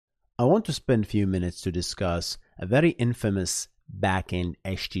I want to spend a few minutes to discuss a very infamous backend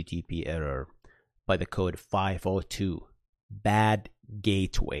HTTP error by the code 502, bad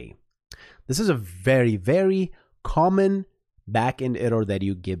gateway. This is a very, very common backend error that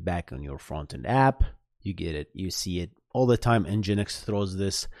you get back on your front-end app. You get it, you see it all the time. Nginx throws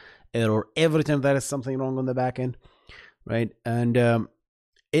this error every time there is something wrong on the backend, right? And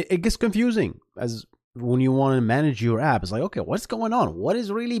it gets confusing as when you want to manage your app. It's like, okay, what's going on? What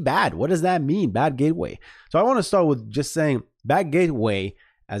is really bad? What does that mean, bad gateway? So I want to start with just saying bad gateway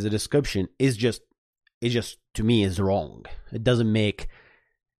as a description is just to me is wrong. It doesn't make,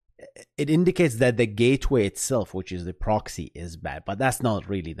 it indicates that the gateway itself, which is the proxy, is bad, but that's not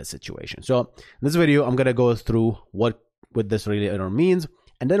really the situation. So in this video, I'm going to go through what this really error means,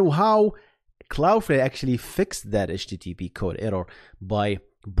 and then how Cloudflare actually fixed that HTTP code error by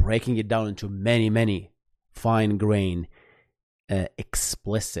breaking it down into many fine-grained,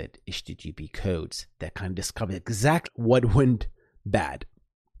 explicit HTTP codes that can describe exactly what went bad.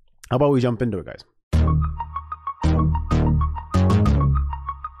 How about we jump into it, guys?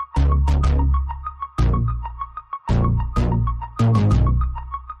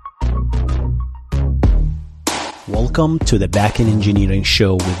 Welcome to the Backend Engineering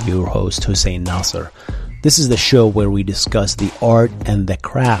Show with your host, Hussein Nasser. This is the show where we discuss the art and the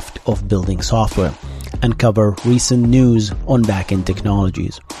craft of building software and cover recent news on backend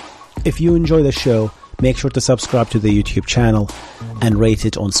technologies. If you enjoy the show, make sure to subscribe to the YouTube channel and rate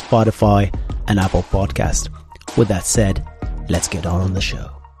it on Spotify and Apple Podcast. With that said, let's get on the show.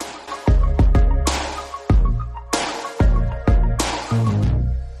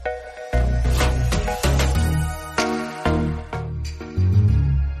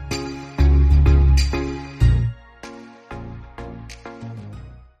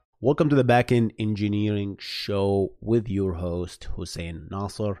 Welcome to the Backend Engineering Show with your host, Hussein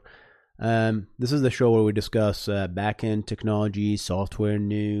Nasser. This is the show where we discuss backend technology, software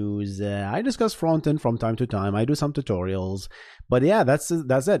news. I discuss frontend from time to time. I do some tutorials. But yeah, that's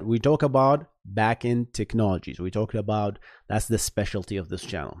it. We talk about backend technologies. That's the specialty of this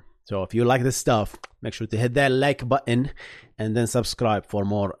channel. So if you like this stuff, make sure to hit that like button and then subscribe for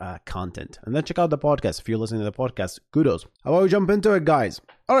more content. And then check out the podcast. If you're listening to the podcast, kudos. How about we jump into it, guys?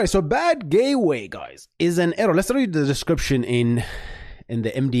 All right, so bad gateway, guys, is an error. Let's read the description in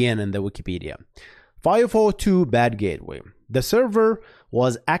the MDN and the Wikipedia. 502 bad gateway. The server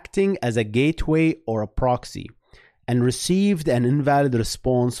was acting as a gateway or a proxy and received an invalid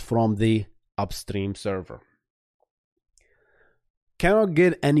response from the upstream server. Cannot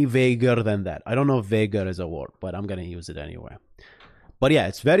get any vaguer than that. I don't know if vaguer is a word, but I'm going to use it anyway. But yeah,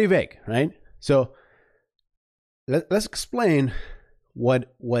 it's very vague, right? So let's explain what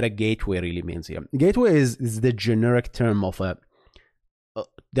a gateway really means here. Gateway is the generic term of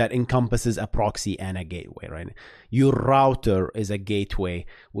that encompasses a proxy and a gateway, right? Your router is a gateway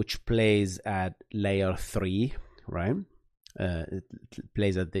which plays at layer 3, right? It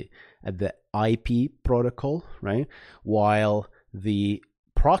plays at the IP protocol, right? While the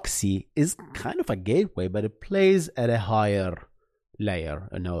proxy is kind of a gateway, but it plays at a higher layer.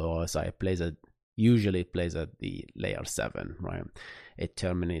 No, OSI usually plays at the layer 7, right? It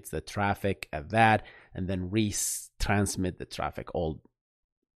terminates the traffic at that and then retransmit the traffic all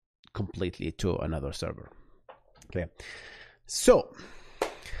completely to another server. Okay. So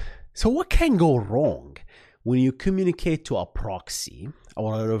what can go wrong when you communicate to a proxy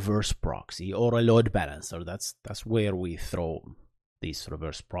or a reverse proxy or a load balancer? That's where we throw these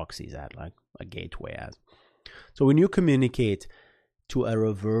reverse proxies at, like a gateway as. So when you communicate to a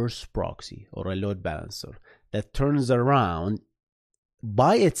reverse proxy or a load balancer that turns around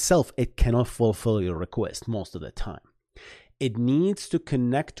by itself, it cannot fulfill your request most of the time. It needs to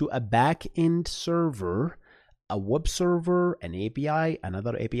connect to a back-end server, a web server, an API,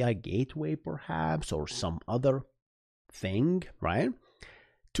 another API gateway perhaps, or some other thing, right?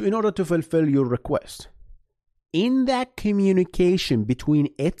 In order to fulfill your request. In that communication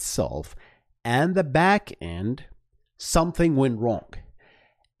between itself and the back-end, something went wrong.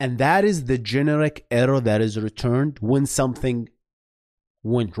 And that is the generic error that is returned when something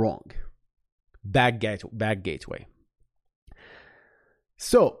went wrong. Bad gateway.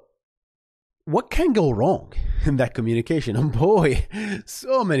 So, what can go wrong in that communication? And boy,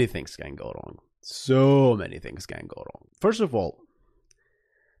 so many things can go wrong. First of all,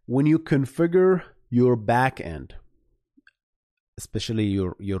 when you configure your backend, especially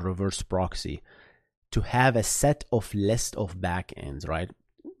your reverse proxy, to have a set of list of backends, right?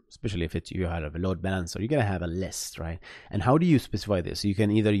 Especially if you have a load balancer, you're going to have a list, right? And how do you specify this? You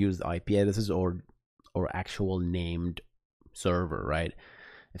can either use the IP addresses or actual named server, right?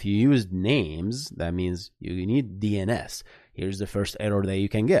 If you use names, that means you need DNS. Here's the first error that you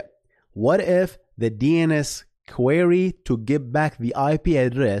can get. What if the DNS query to give back the IP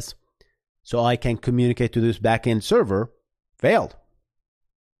address so I can communicate to this backend server failed?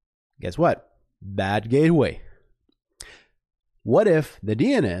 Guess what? Bad gateway. What if the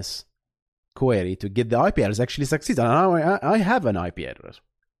DNS query to get the IP address actually succeeds? And I have an IP address.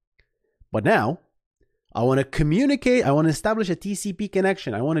 But now, I want to communicate. I want to establish a TCP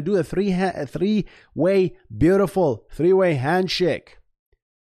connection. I want to do a three-way, beautiful three-way handshake.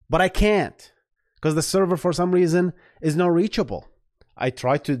 But I can't because the server, for some reason, is not reachable. I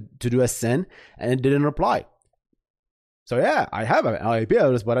tried to do a send and it didn't reply. So yeah, I have an IP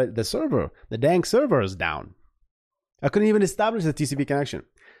address, but the dang server is down. I couldn't even establish the TCP connection.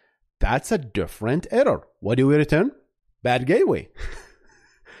 That's a different error. What do we return? Bad gateway.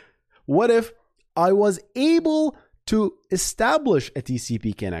 What if I was able to establish a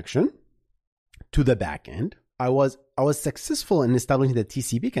TCP connection to the backend? I was successful in establishing the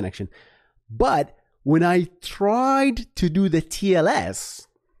TCP connection, but when I tried to do the TLS,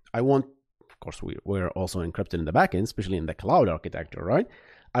 of course, we're also encrypted in the backend, especially in the cloud architecture, right?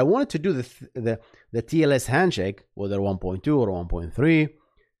 I wanted to do the TLS handshake, whether 1.2 or 1.3,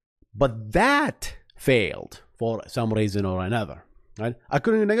 but that failed for some reason or another, right? I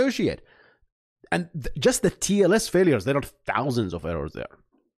couldn't negotiate. And just the TLS failures, there are thousands of errors there.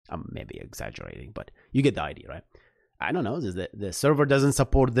 I'm maybe exaggerating, but you get the idea, right? I don't know. The server doesn't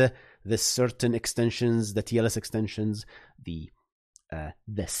support the certain extensions, the TLS extensions, the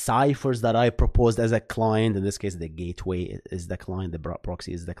ciphers that I proposed as a client. In this case, the gateway is the client, the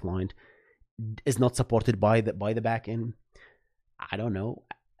proxy is the client, is not supported by the backend. I don't know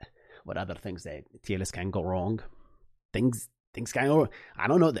what other things that TLS can go wrong. Things can go. I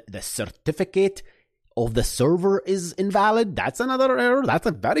don't know. The certificate of the server is invalid. That's another error. That's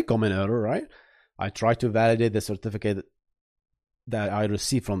a very common error, right? I try to validate the certificate that I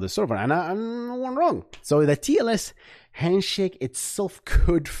received from the server, and I went wrong. So the TLS handshake itself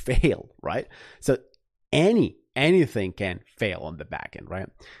could fail, right? So anything can fail on the backend, right?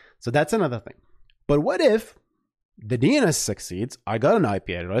 So that's another thing. But what if the DNS succeeds? I got an IP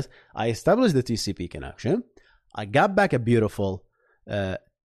address. I established the TCP connection. I got back a beautiful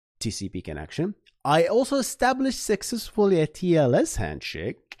TCP connection. I also established successfully a TLS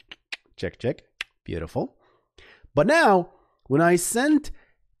handshake. Check. Beautiful. But now, when I sent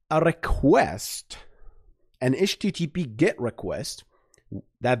a request, an HTTP GET request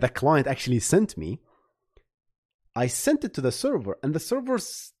that the client actually sent me, I sent it to the server, and the server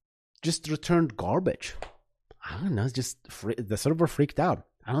just returned garbage. I don't know. It's just the server freaked out.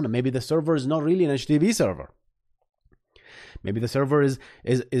 I don't know. Maybe the server is not really an HTTP server. Maybe the server is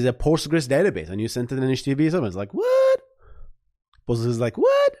a Postgres database, and you sent it an HTTP server. It's like, what? Postgres is like,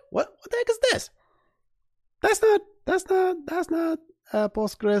 what? What the heck is this? That's not a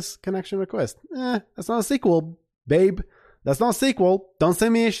Postgres connection request. That's not a SQL, babe. That's not a SQL. Don't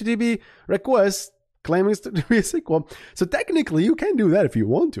send me a HTTP request claiming to be a SQL. So technically, you can do that if you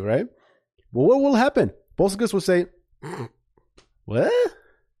want to, right? But what will happen? Postgres will say, what?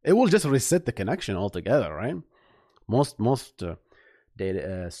 It will just reset the connection altogether, right? Most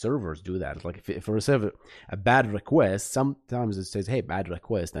data servers do that. Like if you receive a bad request, sometimes it says, hey, bad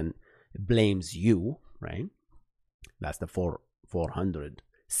request, and it blames you, right? That's the 400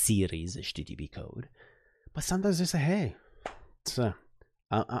 series HTTP code. But sometimes they say, hey,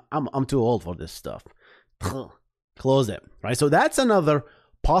 I'm too old for this stuff. Close it, right? So that's another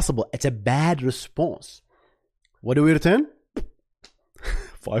possible. It's a bad response. What do we return?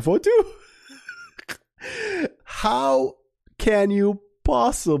 542. How can you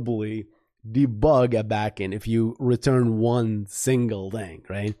possibly debug a backend if you return one single thing,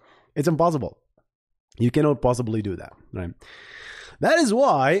 right? It's impossible. You cannot possibly do that, right? That is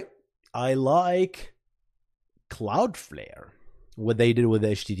why I like Cloudflare. What they did with the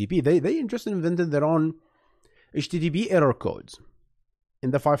HTTP, they just invented their own HTTP error codes in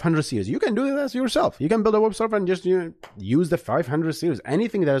the 500 series. You can do this yourself. You can build a web server and just use the 500 series.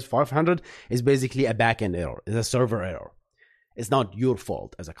 Anything that is 500 is basically a backend error. It's a server error. It's not your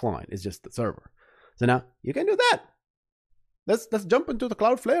fault as a client. It's just the server. So now you can do that. Let's jump into the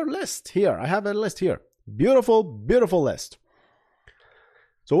Cloudflare list here. I have a list here. Beautiful list.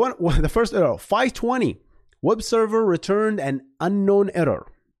 So what the first error, 520. Web server returned an unknown error.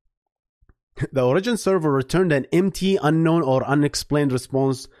 The origin server returned an empty, unknown, or unexplained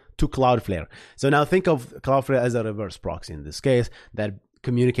response to Cloudflare. So now think of Cloudflare as a reverse proxy in this case that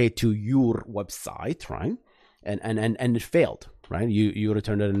communicate to your website, right? And it failed, right? You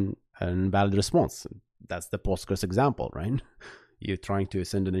returned an invalid response. That's the Postgres example, right? You're trying to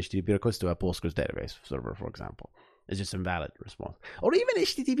send an HTTP request to a Postgres database server, for example. It's just invalid response. Or even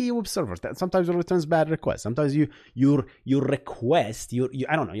HTTP web servers that sometimes it returns bad requests. Sometimes your request,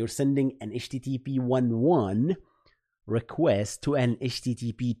 I don't know, you're sending an HTTP 1.1 request to an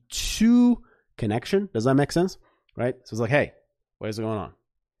HTTP 2 connection. Does that make sense? Right? So it's like, hey, what is going on?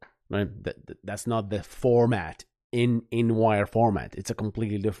 Right? That's not the format in wire format. It's a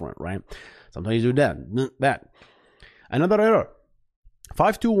completely different, right? Sometimes you do that. Another error.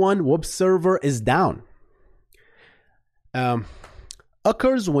 521 web server is down.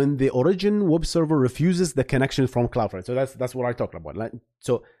 Occurs when the origin web server refuses the connection from Cloudflare. So that's what I talked about.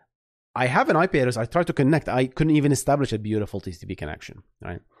 So I have an IP address. I tried to connect. I couldn't even establish a beautiful TCP connection,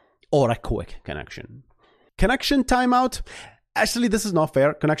 right? Or a quick connection. Connection timeout. Actually, this is not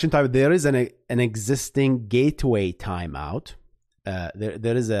fair. Connection timeout. There is an existing gateway timeout.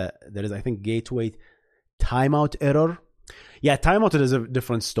 There is I think gateway timeout error. Yeah, timeout is a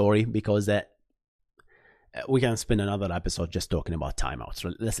different story because we can spend another episode just talking about timeouts.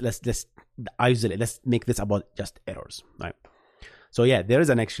 So let's isolate. Let's make this about just errors, right? So yeah, there is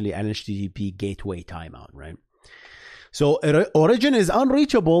an HTTP gateway timeout, right? So origin is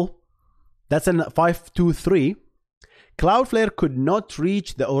unreachable. That's in 523. Cloudflare could not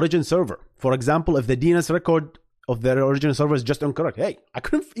reach the origin server. For example, if the DNS record of the origin server is just incorrect. Hey, I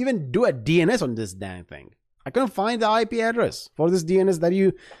couldn't even do a DNS on this damn thing. I couldn't find the IP address for this DNS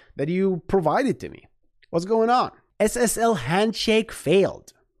that you provided to me. What's going on? SSL handshake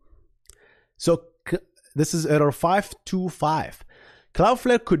failed. So this is error 525.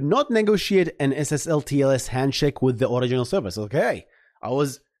 Cloudflare could not negotiate an SSL TLS handshake with the original service. Okay, I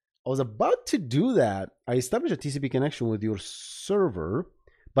was about to do that. I established a TCP connection with your server,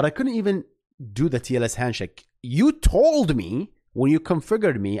 but I couldn't even do the TLS handshake. You told me when you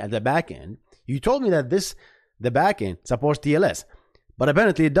configured me at the backend, you told me that the backend supports TLS. But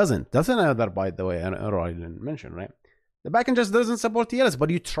apparently it doesn't. That's another, by the way, an error I didn't mention, right? The backend just doesn't support TLS, but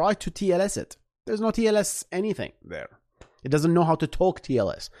you try to TLS it. There's no TLS anything there. It doesn't know how to talk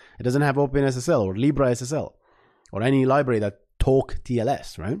TLS. It doesn't have OpenSSL or LibreSSL or any library that talk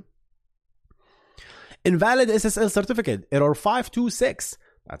TLS, right? Invalid SSL certificate, error 526.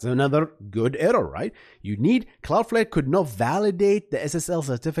 That's another good error, right? Cloudflare could not validate the SSL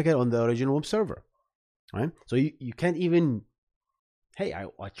certificate on the original web server, right? So you can't even... Hey,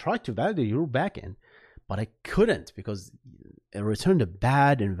 I tried to validate your backend, but I couldn't because it returned a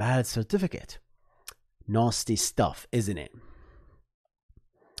bad invalid certificate. Nasty stuff, isn't it?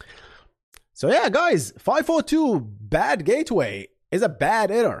 So yeah, guys, 542 bad gateway is a bad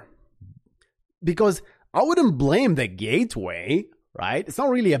error because I wouldn't blame the gateway, right? It's not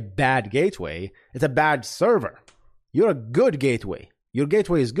really a bad gateway. It's a bad server. You're a good gateway. Your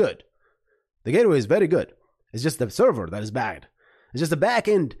gateway is good. The gateway is very good. It's just the server that is bad. It's just a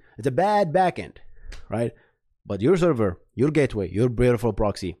backend. It's a bad backend, right? But your server, your gateway, your beautiful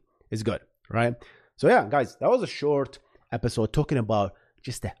proxy is good, right? So yeah, guys, that was a short episode talking about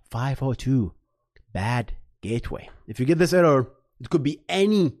just the 502 bad gateway. If you get this error, it could be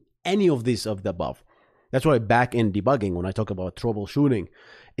any of these of the above. That's why backend debugging, when I talk about troubleshooting,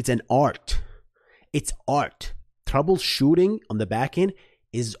 it's an art. It's art. Troubleshooting on the backend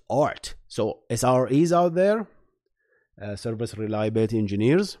is art. So SREs out there, service reliability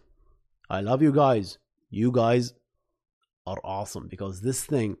engineers, I love you guys. You guys are awesome because this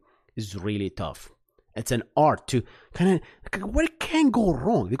thing is really tough. It's an art to kind of what can go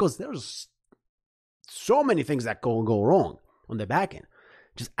wrong because there's so many things that can go wrong on the back end.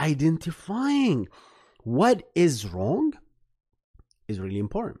 Just identifying what is wrong is really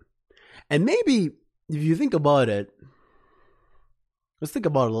important. And maybe if you think about it, let's think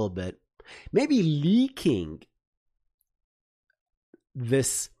about it a little bit. Maybe leaking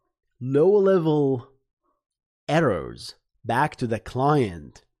this low-level errors back to the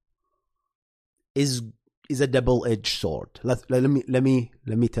client is a double-edged sword. Let me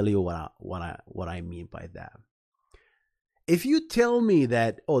tell you what I mean by that. If you tell me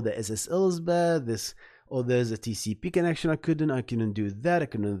that the SSL is bad, there's a TCP connection I couldn't do that, I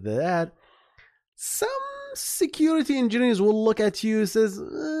couldn't do that, some security engineers will look at you and says,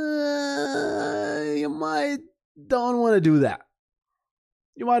 you might don't want to do that.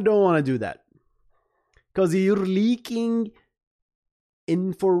 You might don't want to do that because you're leaking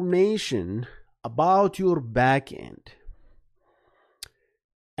information about your backend.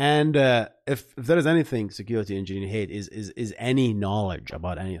 And if there is anything security engineering hate is any knowledge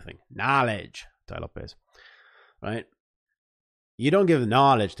about anything. Knowledge, Tyler Pace, right? You don't give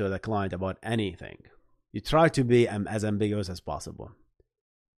knowledge to the client about anything. You try to be as ambiguous as possible.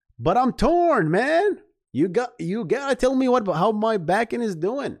 But I'm torn, man. You gotta tell me how my backend is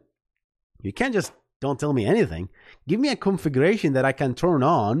doing. You can't just don't tell me anything. Give me a configuration that I can turn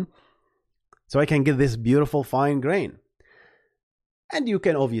on so I can get this beautiful fine grain. And you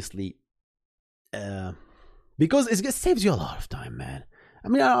can obviously, because it saves you a lot of time, man. I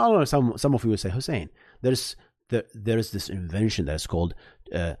mean, I don't know. Some of you will say, Hussein, there's this invention that's called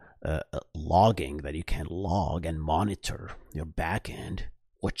logging, that you can log and monitor your backend.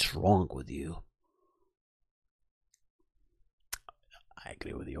 What's wrong with you? I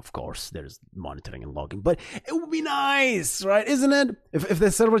agree with you, of course. There's monitoring and logging, but it would be nice, right? Isn't it? If the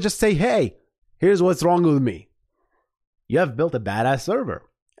server just say, hey, here's what's wrong with me. You have built a badass server.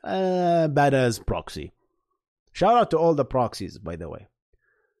 Badass proxy. Shout out to all the proxies, by the way.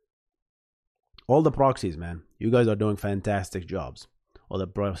 All the proxies, man. You guys are doing fantastic jobs. All the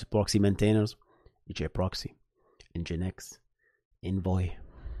proxy maintainers. EJ Proxy. Nginx. Envoy.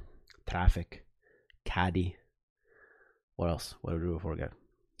 Traffic. Caddy. What else? What did we forget?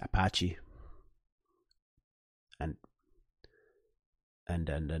 Apache. And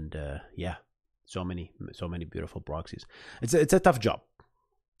yeah. So many beautiful proxies. It's a tough job.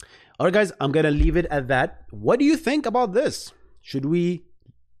 All right, guys, I'm gonna leave it at that. What do you think about this?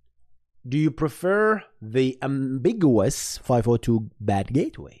 Do you prefer the ambiguous 502 bad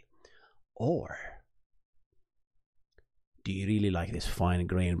gateway, or do you really like this fine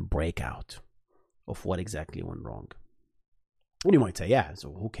grained breakout of what exactly went wrong? And you might say, yeah,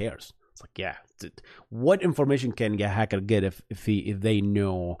 so who cares? It's like, yeah, what information can a hacker get if they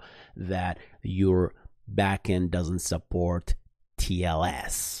know that your backend doesn't support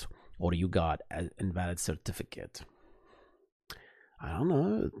TLS, or you got an invalid certificate? I don't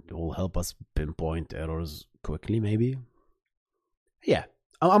know. It will help us pinpoint errors quickly, maybe. Yeah,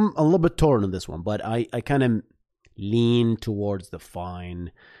 I'm a little bit torn on this one, but I kind of lean towards the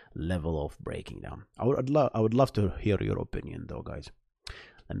fine level of breaking down. I would love to hear your opinion, though, guys.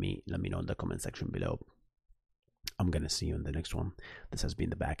 Let me know in the comment section below. I'm gonna see you in the next one. This has been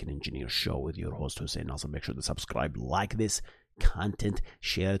the Backend Engineer Show with your host Hussein. Also, make sure to subscribe, like this content,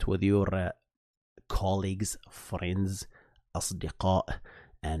 share it with your colleagues, friends, أصدقاء,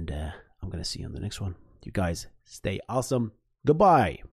 and I'm gonna see you in the next one. You guys stay awesome. Goodbye.